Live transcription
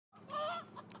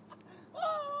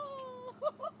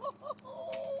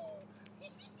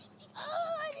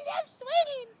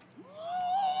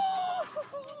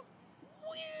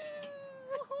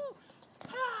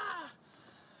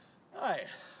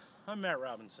I'm Matt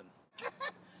Robinson.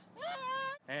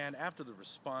 And after the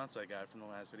response I got from the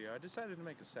last video, I decided to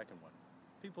make a second one.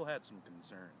 People had some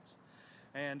concerns.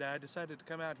 And I decided to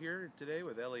come out here today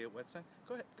with Elliot Wetstein.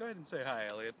 Go ahead and say hi,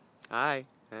 Elliot. Hi,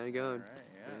 how you going? All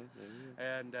right,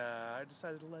 yeah. And I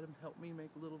decided to let him help me make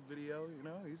a little video. You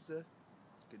know, he's getting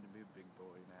to be a big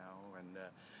boy now, and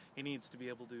he needs to be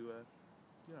able to,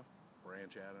 you know,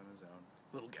 branch out on his own.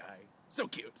 Little guy, so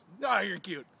cute. Oh, you're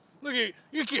cute. Look at you,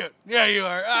 you're cute. Yeah, you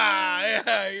are. Ah,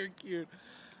 yeah, you're cute.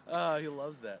 He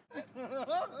loves that.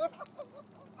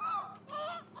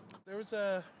 There was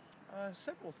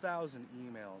several thousand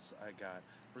emails I got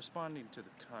responding to the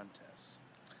contests.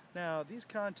 Now, these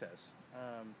contests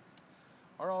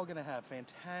are all going to have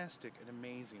fantastic and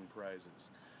amazing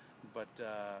prizes, but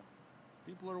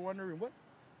people are wondering what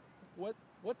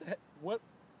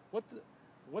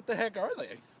the heck are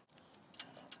they?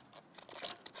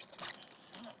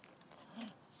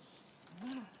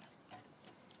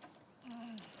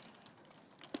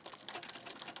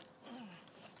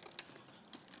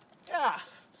 Yeah.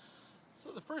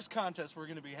 So the first contest we're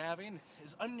going to be having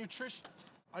is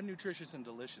Unnutritious and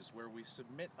Delicious, where we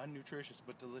submit unnutritious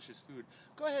but delicious food.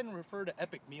 Go ahead and refer to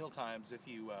Epic Meal Times if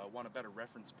you want a better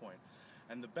reference point.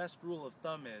 And the best rule of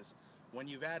thumb is, when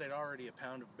you've added already a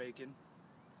pound of bacon,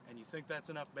 and you think that's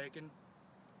enough bacon,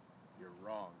 you're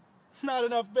wrong. Not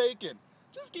enough bacon.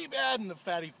 Just keep adding the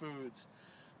fatty foods.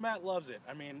 Matt loves it.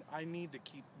 I mean, I need to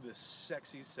keep this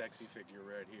sexy figure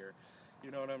right here. You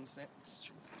know what I'm saying? It's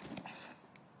true.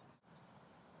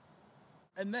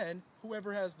 And then,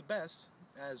 whoever has the best,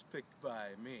 as picked by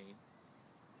me,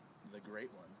 the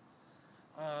great one,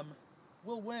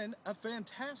 will win a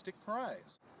fantastic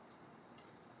prize.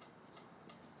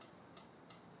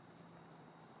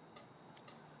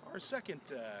 Our second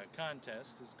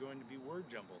contest is going to be word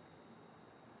jumble.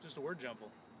 Just a word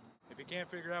jumble. If you can't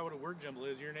figure out what a word jumble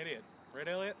is, you're an idiot. Right,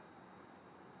 Elliot?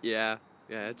 Yeah,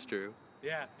 that's true.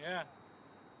 Yeah.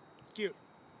 It's cute.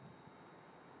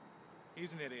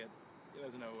 He's an idiot. He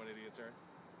doesn't know what idiots are.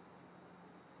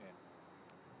 Yeah.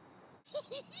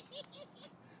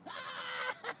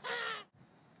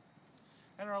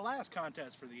 And our last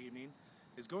contest for the evening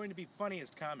is going to be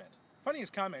funniest comment.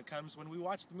 Funniest comment comes when we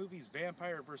watch the movies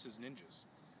Vampire vs. Ninjas.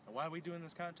 And why are we doing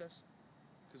this contest?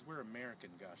 Because we're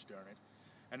American, gosh darn it.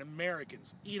 And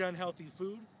Americans eat unhealthy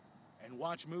food and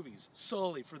watch movies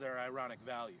solely for their ironic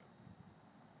value.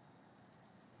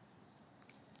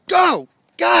 Go!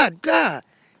 God!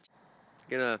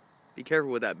 Gonna be careful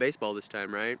with that baseball this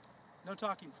time, right? No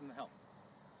talking from the help.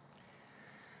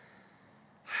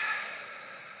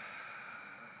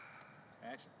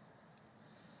 Action.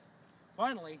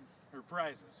 Finally, her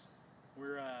prizes.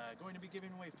 We're going to be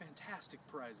giving away fantastic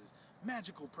prizes,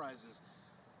 magical prizes,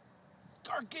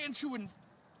 gargantuan.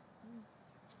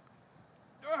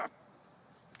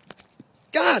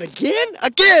 God,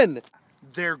 again!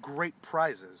 They're great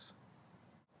prizes.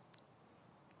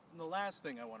 And the last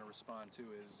thing I want to respond to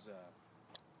is,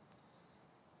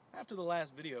 after the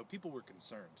last video, people were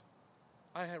concerned.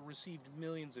 I have received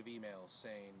millions of emails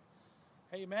saying,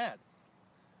 "Hey Matt,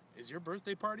 is your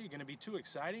birthday party going to be too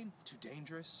exciting, too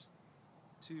dangerous,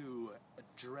 too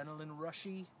adrenaline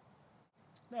rushy?"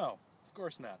 No, of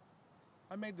course not.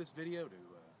 I made this video to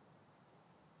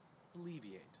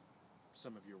alleviate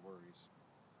some of your worries.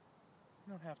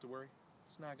 You don't have to worry.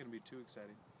 It's not going to be too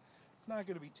exciting. It's not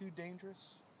going to be too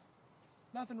dangerous.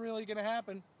 Nothing really going to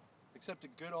happen except a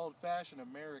good old-fashioned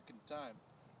American time.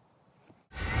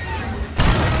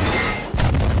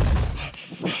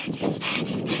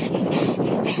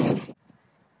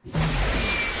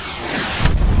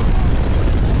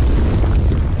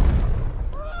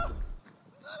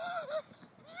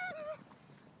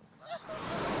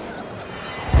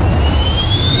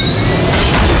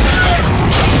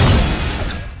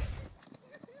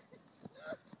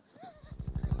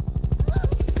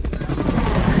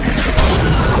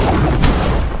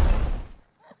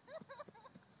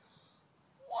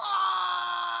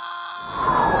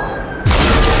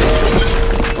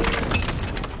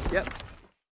 Yep.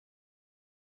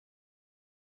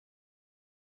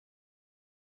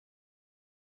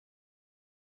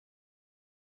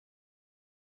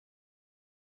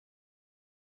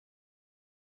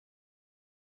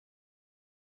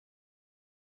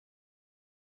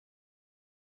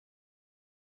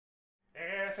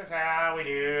 This is how we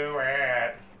do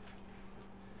it.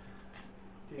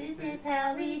 This is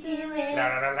how we do it. La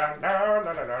la la la la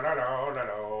la la la la la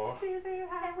la. This is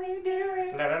how we do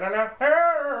it. La la la la.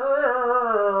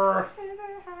 This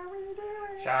is how we do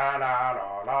it. Sha la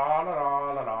la la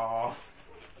la la la.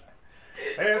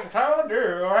 This is how we do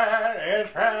it. It's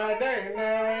Friday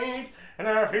night, and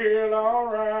I feel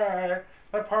alright.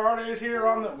 parties here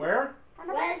on the where? On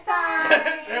the west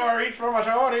side. They were reach for my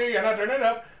shorty and I turn it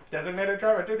up. Designated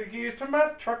driver to the keys to my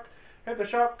truck. Hit the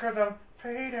shop cause I'm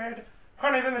faded.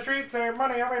 Honey's in the street, say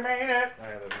money, I made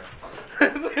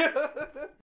it.